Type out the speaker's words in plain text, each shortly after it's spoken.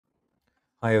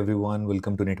Hi everyone,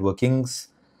 welcome to Networkings.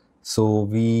 So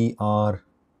we are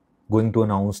going to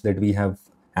announce that we have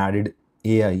added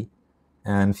AI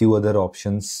and few other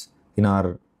options in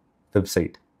our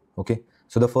website. Okay.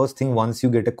 So the first thing, once you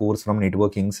get a course from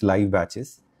Networkings live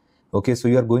batches, okay, so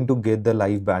you are going to get the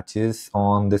live batches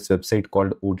on this website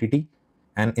called OTT,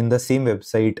 and in the same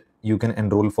website you can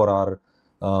enroll for our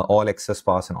all access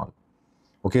pass and all.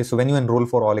 Okay, so when you enroll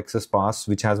for all access pass,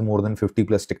 which has more than 50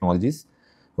 plus technologies,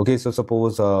 okay, so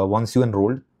suppose once you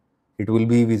enrolled, it will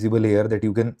be visible here that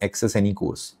you can access any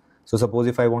course. So suppose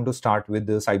if I want to start with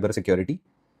the cyber security,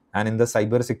 and in the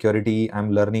cyber security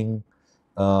I'm learning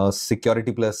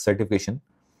security plus certification,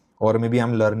 or maybe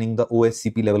I'm learning the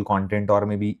OSCP level content, or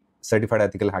maybe certified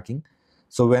ethical hacking.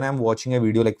 So when I'm watching a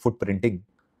video like footprinting,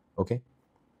 okay,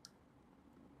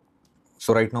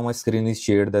 so right now my screen is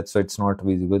shared, that's why it's not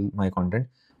visible my content,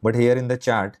 but here in the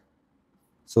chat,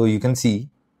 so you can see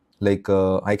like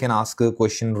I can ask a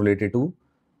question related to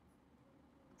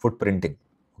footprinting.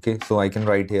 Okay, so I can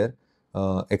write here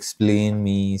explain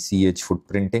me ch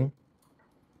footprinting,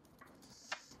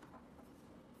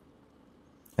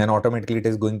 and automatically it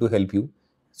is going to help you.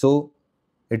 So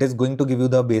it is going to give you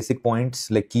the basic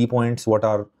points, like key points, what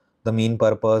are the main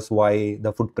purpose, why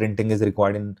the footprinting is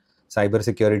required in cyber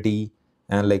security,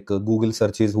 and like Google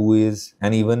searches who is,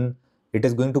 and even it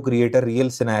is going to create a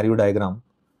real scenario diagram,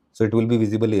 so it will be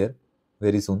visible here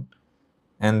very soon.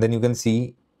 And then you can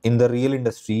see in the real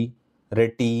industry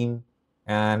red team,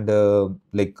 and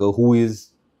who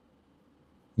is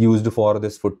used for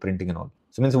this footprinting and all.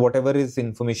 So means whatever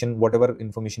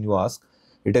information you ask,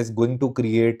 it is going to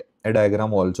create a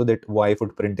diagram also that why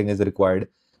footprinting is required.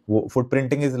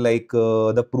 Footprinting is like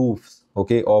the proofs,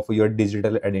 okay, of your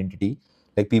digital identity.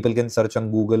 Like people can search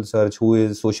on Google search who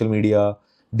is social media,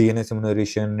 DNS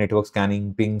enumeration, network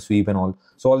scanning, ping sweep and all.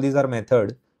 So all these are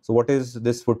method. So what is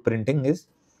this footprinting is?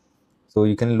 So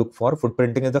you can look for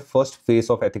footprinting as the first phase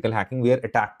of ethical hacking, where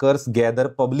attackers gather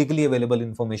publicly available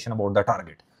information about the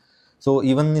target. So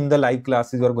even in the live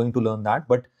classes, you are going to learn that,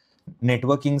 but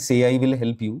Networkings AI will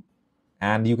help you,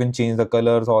 and you can change the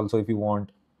colors also if you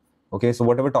want. Okay, so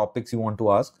whatever topics you want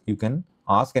to ask, you can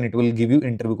ask, and it will give you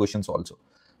interview questions also.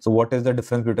 So what is the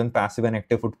difference between passive and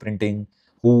active footprinting?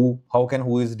 Who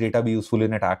is data be useful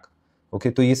in attack?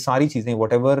 Okay, so ये सारी चीजें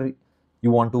whatever you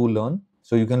want to learn,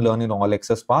 so you can learn in all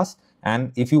access pass.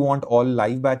 And if you want all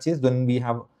live batches, then we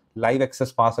have live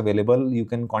access pass available. You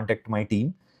can contact my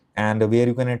team, and where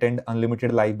you can attend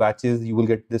unlimited live batches. You will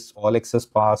get this all access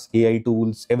pass, AI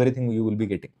tools, everything you will be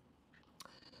getting.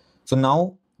 So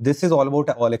now this is all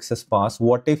about all access pass.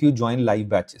 What if you join live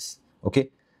batches? Okay,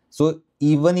 so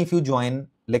even if you join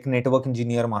like network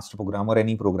engineer master program or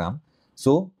any program,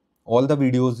 so all the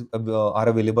videos are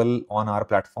available on our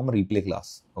platform replay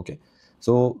class. Okay,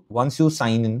 so once you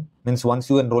sign in, means once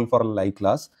you enroll for a live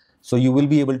class, so you will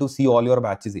be able to see all your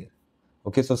batches here.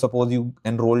 Okay, so suppose you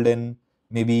enrolled in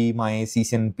maybe my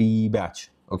CCNP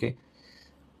batch. Okay,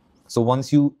 so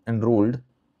once you enrolled,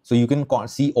 so you can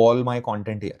see all my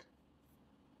content here.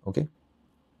 Okay,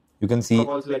 you can see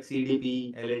Protocols like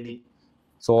CDP, LAD.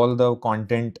 so all the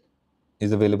content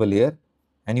is available here,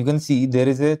 and you can see there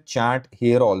is a chat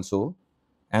here also.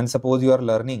 And suppose you are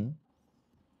learning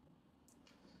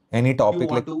any topic,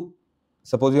 like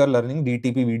suppose you are learning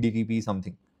DTP, VDTP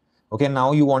something. Okay,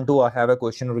 now you want to have a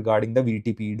question regarding the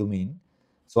VTP domain,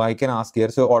 so I can ask here.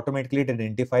 So automatically it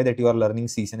identify that you are learning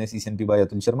CCNA CCNP by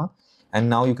Atul Sharma, and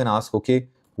now you can ask, okay,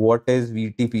 what is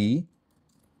VTP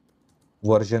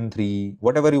version 3,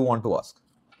 whatever you want to ask.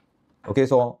 Okay,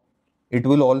 so it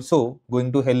will also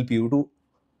going to help you to,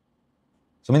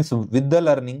 so means with the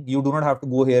learning, you do not have to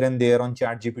go here and there on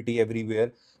chat GPT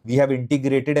everywhere. We have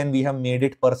integrated and we have made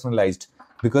it personalized,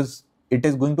 because it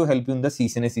is going to help you in the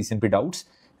CCNA CCNP doubts,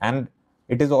 and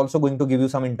it is also going to give you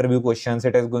some interview questions.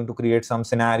 It is going to create some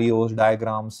scenarios,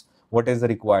 diagrams, what is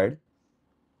required.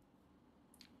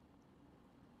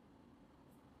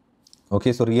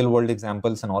 Okay, so real world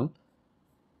examples and all.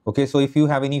 Okay, so if you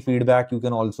have any feedback, you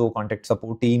can also contact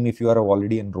support team if you are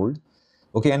already enrolled.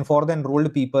 Okay, and for the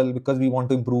enrolled people, because we want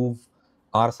to improve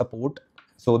our support,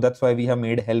 so that's why we have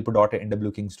made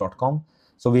help.nwkings.com.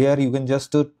 So where you can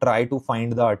just try to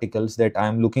find the articles that I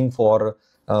am looking for.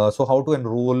 So how to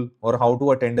enroll or how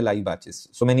to attend live batches.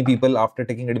 So many people after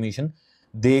taking admission,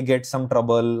 they get some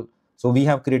trouble. So we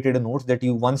have created a notes that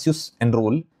you, once you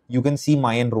enroll, you can see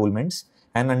my enrollments,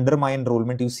 and under my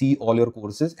enrollment you see all your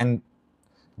courses, and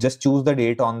just choose the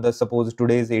date on the, suppose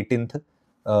today is 18th,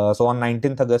 so on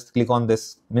 19th August click on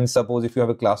this, means suppose if you have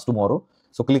a class tomorrow,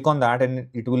 so click on that and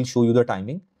it will show you the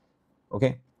timing.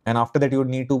 Okay, and after that you would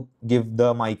need to give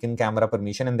the mic and camera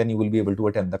permission, and then you will be able to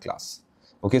attend the class.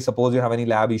 Okay, suppose you have any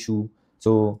lab issue,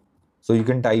 so you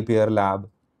can type here lab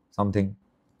something.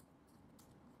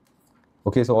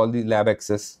 Okay, so all the lab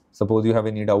access, suppose you have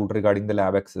any doubt regarding the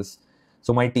lab access,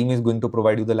 so my team is going to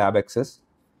provide you the lab access.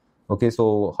 Okay,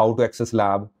 so how to access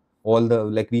lab, all the,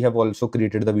 like, we have also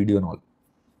created the video and all.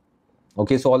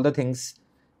 Okay, so all the things,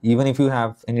 even if you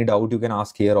have any doubt, you can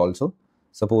ask here also.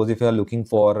 Suppose if you are looking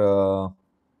for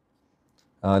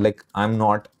like, I'm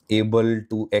not able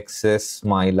to access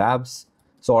my labs,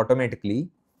 so automatically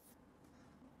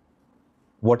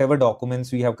whatever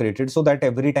documents we have created, so that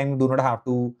every time you do not have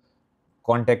to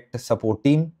contact the support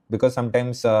team, because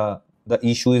sometimes the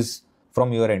issue is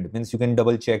from your end, means you can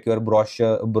double check your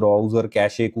browser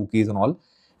cache cookies and all,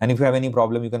 and if you have any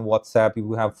problem, you can WhatsApp,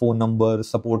 you have phone number,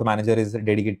 support manager is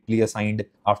dedicatedly assigned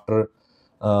after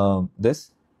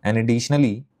this. And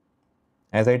additionally,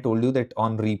 as I told you that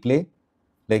on replay,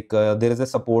 like there is a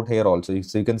support here also,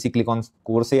 so you can see, click on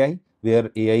course AI,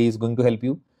 where AI is going to help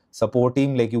you. Support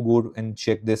team, like you go and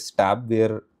check this tab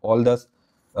where all the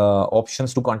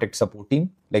options to contact support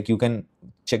team, like you can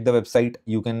check the website,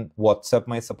 you can WhatsApp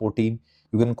my support team,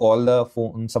 you can call the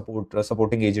phone support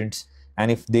supporting agents, and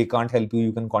if they can't help you,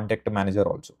 you can contact a manager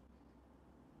also.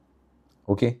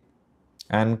 Okay,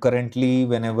 and currently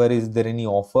whenever is there any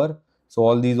offer, so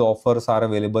all these offers are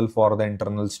available for the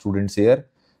internal students here.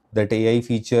 That AI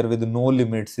feature with no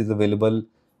limits is available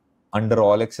under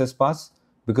all access pass,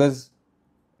 because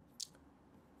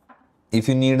if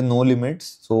you need no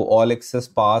limits, so all access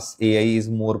pass AI is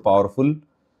more powerful.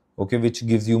 Okay, which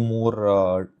gives you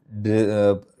more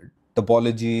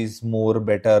topologies, more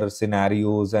better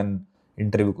scenarios and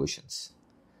interview questions.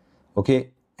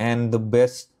 Okay, and the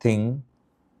best thing,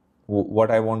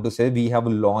 what I want to say, we have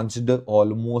launched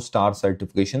almost our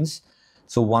certifications.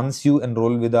 So once you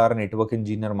enroll with our network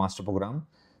engineer master program,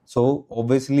 so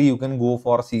obviously you can go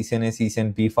for CCNA,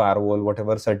 CCNP, firewall,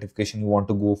 whatever certification you want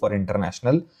to go for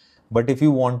international. But if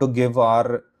you want to give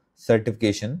our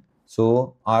certification,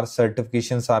 so our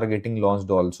certifications are getting launched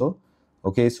also.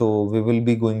 Okay, so we will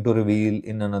be going to reveal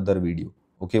in another video.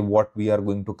 Okay, what we are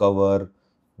going to cover,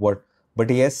 what, but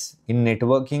yes, in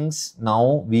networkings,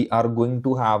 now we are going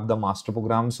to have the master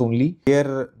programs only,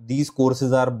 where these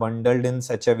courses are bundled in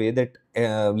such a way that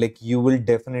like you will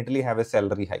definitely have a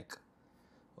salary hike.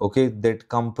 Okay, that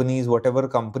companies, whatever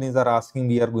companies are asking,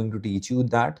 we are going to teach you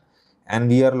that, and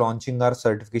we are launching our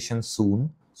certification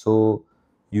soon. So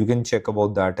you can check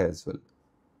about that as well.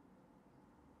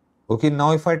 Okay,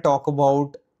 now if I talk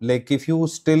about, like, if you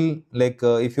still, like,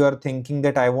 if you are thinking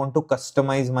that I want to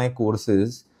customize my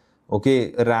courses,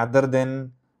 okay, rather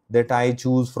than that I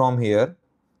choose from here,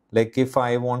 like if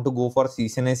I want to go for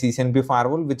CCNA, CCNP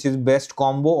firewall, which is best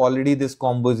combo, already this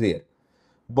combo is here.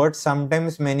 But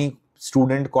sometimes many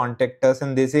student contact us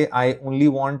and they say, I only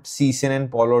want CCN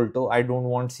and Palo Alto, I don't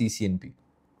want CCNP.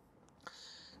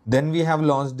 Then we have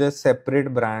launched a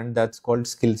separate brand that's called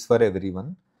Skills for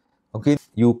Everyone. Okay,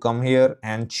 you come here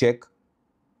and check,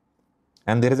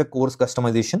 and there is a course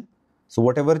customization. So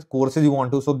whatever courses you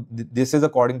want to, so this is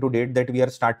according to date that we are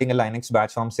starting a Linux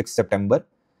batch from 6th September.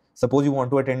 Suppose you want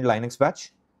to attend Linux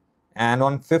batch, and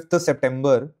on 5th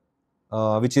September,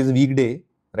 which is weekday,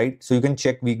 right? So you can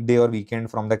check weekday or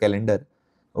weekend from the calendar.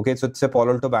 Okay, so it's a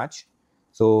Palo Alto batch.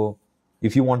 So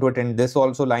if you want to attend this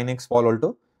also, Linux Palo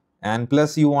Alto, and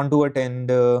plus you want to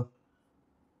attend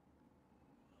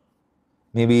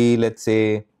maybe let's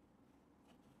say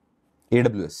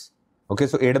AWS. Okay,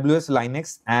 so AWS,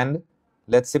 Linux, and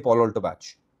let's say Palo Alto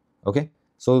batch. Okay,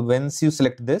 so once you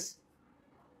select this,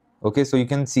 okay, so you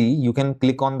can see, you can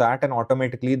click on that and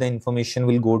automatically the information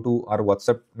will go to our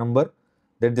WhatsApp number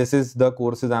that this is the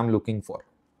courses I'm looking for.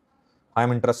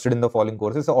 I'm interested in the following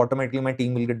courses. So automatically my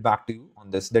team will get back to you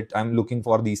on this, that I'm looking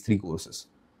for these 3 courses.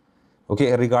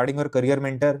 Okay, regarding your career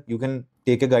mentor, you can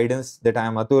take a guidance that I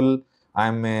am Atul,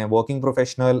 I'm a working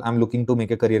professional, I'm looking to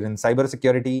make a career in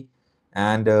cybersecurity,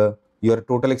 and your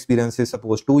total experience is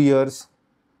suppose 2 years.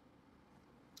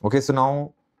 Okay, so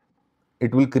now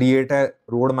it will create a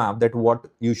roadmap that what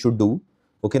you should do.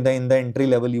 Okay, then in the entry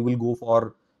level, you will go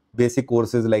for basic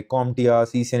courses like CompTIA,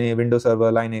 CCNA, Windows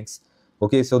Server, Linux.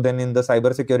 Okay, so then in the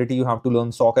cybersecurity, you have to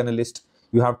learn SOC analyst.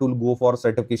 You have to go for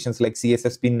certifications like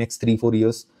CSSP in next 3-4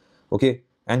 years. Okay,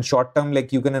 and short term,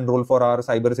 like you can enroll for our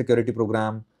cybersecurity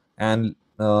program and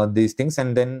these things.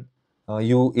 And then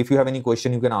you, if you have any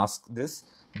question, you can ask this,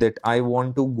 that I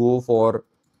want to go for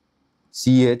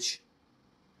CH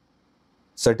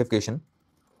certification.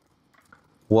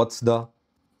 What's the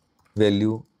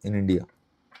value in India?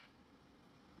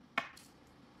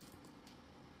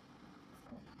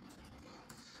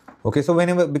 Okay, so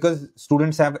whenever, because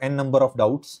students have n number of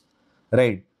doubts,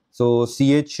 right? So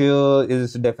CH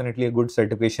is definitely a good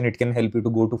certification. It can help you to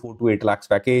go to 4 to 8 lakhs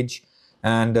package.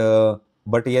 And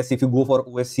but yes, if you go for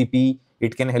OSCP,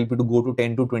 it can help you to go to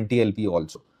 10 to 20 LP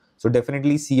also. So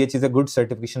definitely CH is a good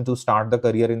certification to start the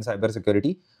career in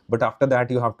cybersecurity. But after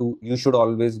that, you should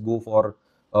always go for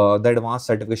the advanced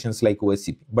certifications like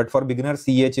OSCP. But for beginners,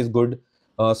 CH is good.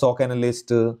 SOC analyst,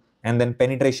 and then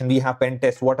penetration. We have pen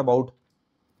test. What about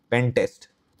pen test?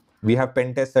 We have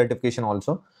pen test certification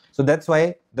also. So that's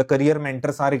why the career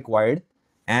mentors are required,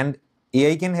 and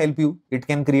AI can help you. It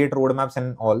can create roadmaps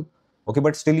and all. Okay,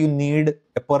 but still you need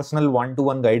a personal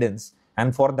one-to-one guidance,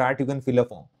 and for that you can fill a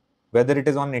form, whether it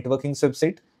is on Networking's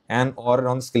website and or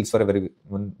on Skills for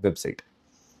Everyone website.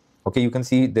 Okay, you can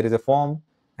see there is a form,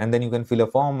 and then you can fill a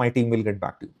form. My team will get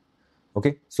back to you.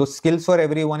 Okay, so Skills for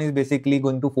Everyone is basically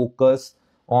going to focus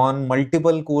on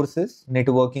multiple courses: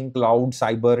 networking, cloud,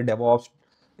 cyber, DevOps,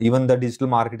 even the digital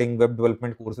marketing, web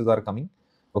development courses are coming.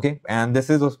 Okay, and this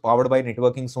is powered by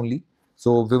Networkings only.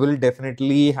 So we will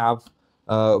definitely have,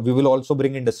 we will also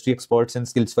bring industry experts in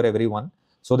Skills for Everyone,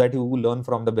 so that you will learn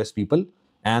from the best people,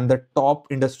 and the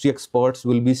top industry experts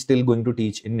will be still going to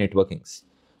teach in Networkings.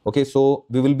 Okay, so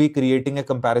we will be creating a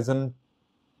comparison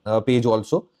page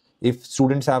also. If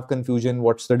students have confusion,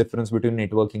 what's the difference between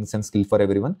Networkings and Skill for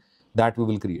Everyone, that we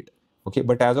will create. Okay,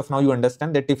 but as of now, you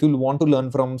understand that if you want to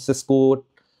learn from Cisco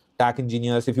TAC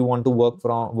engineers, if you want to work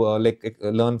from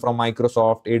learn from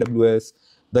Microsoft, AWS,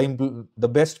 the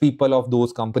best people of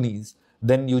those companies,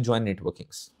 then you join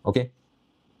Networkings. Okay,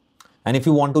 and if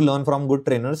you want to learn from good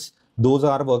trainers, those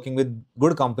are working with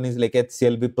good companies like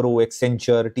HCL, Wipro,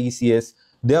 Accenture, TCS.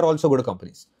 They are also good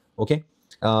companies. Okay,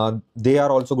 they are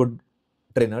also good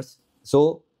trainers.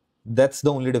 So that's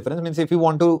the only difference. Means if you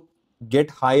want to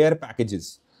get higher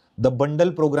packages, the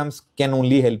bundle programs can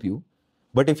only help you.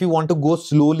 But if you want to go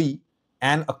slowly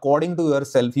and according to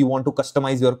yourself, you want to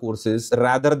customize your courses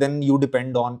rather than you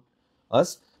depend on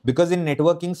us, because in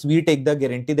Networkings we take the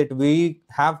guarantee that we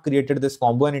have created this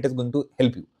combo and it is going to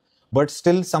help you. But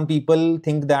still some people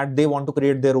think that they want to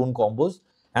create their own combos,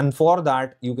 and for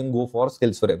that you can go for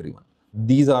Skills for Everyone.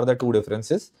 These are the two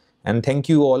differences. And thank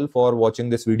you all for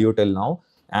watching this video till now.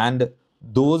 And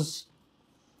those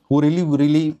who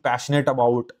really passionate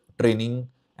about training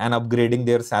and upgrading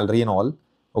their salary and all,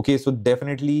 okay, so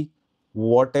definitely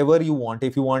whatever you want,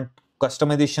 if you want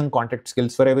customization, contact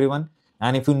Skills for Everyone.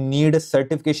 And if you need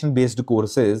certification based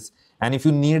courses, and if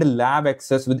you need lab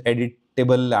access with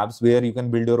editable labs where you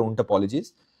can build your own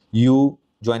topologies, you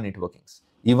join Networkings.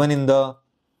 Even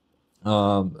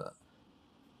uh,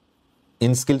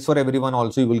 in Skills for Everyone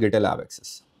also, you will get a lab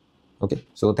access. Okay,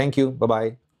 so thank you, bye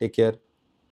bye, take care.